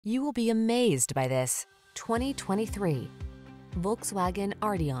You will be amazed by this 2023 Volkswagen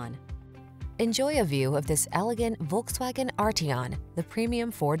Arteon. Enjoy a view of this elegant Volkswagen Arteon, the premium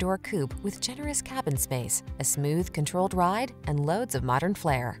four-door coupe with generous cabin space, a smooth, controlled ride, and loads of modern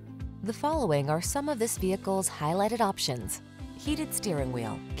flair. The following are some of this vehicle's highlighted options: heated steering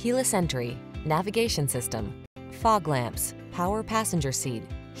wheel, keyless entry, navigation system, fog lamps, power passenger seat,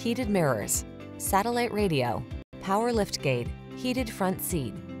 heated mirrors, satellite radio, power liftgate, heated front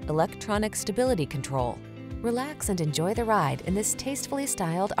seat, electronic stability control. Relax and enjoy the ride in this tastefully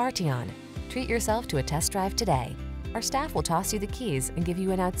styled Arteon. Treat yourself to a test drive today. Our staff will toss you the keys and give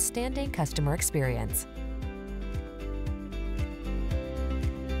you an outstanding customer experience.